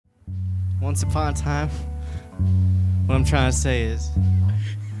Once upon a time, what I'm trying to say is,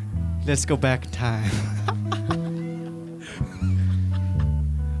 let's go back in time.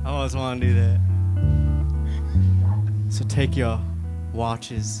 I always want to do that. So take your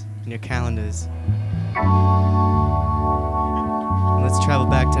watches and your calendars. And let's travel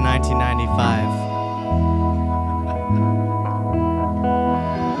back to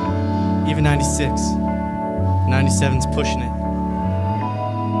 1995. Even 96. 97's pushing it.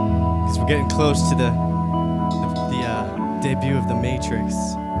 Because we're getting close to the debut of the Matrix.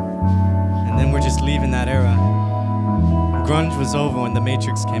 And then we're just leaving that era. Grunge was over when the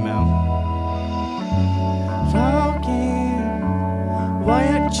Matrix came out. Talking,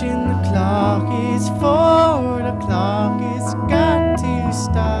 watching the clock, it's 4 o'clock, it's got to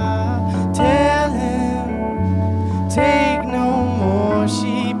stop. Tell him, take no more.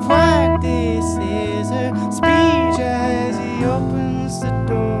 She practices her speech as he opens the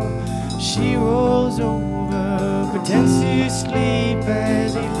door. She rolls over, pretends to sleep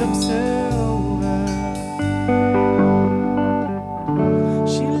as he looks her over.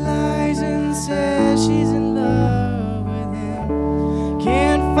 She lies and says she's in love with him.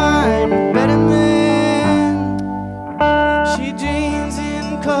 Can't find a better man. She dreams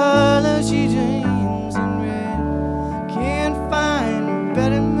in color.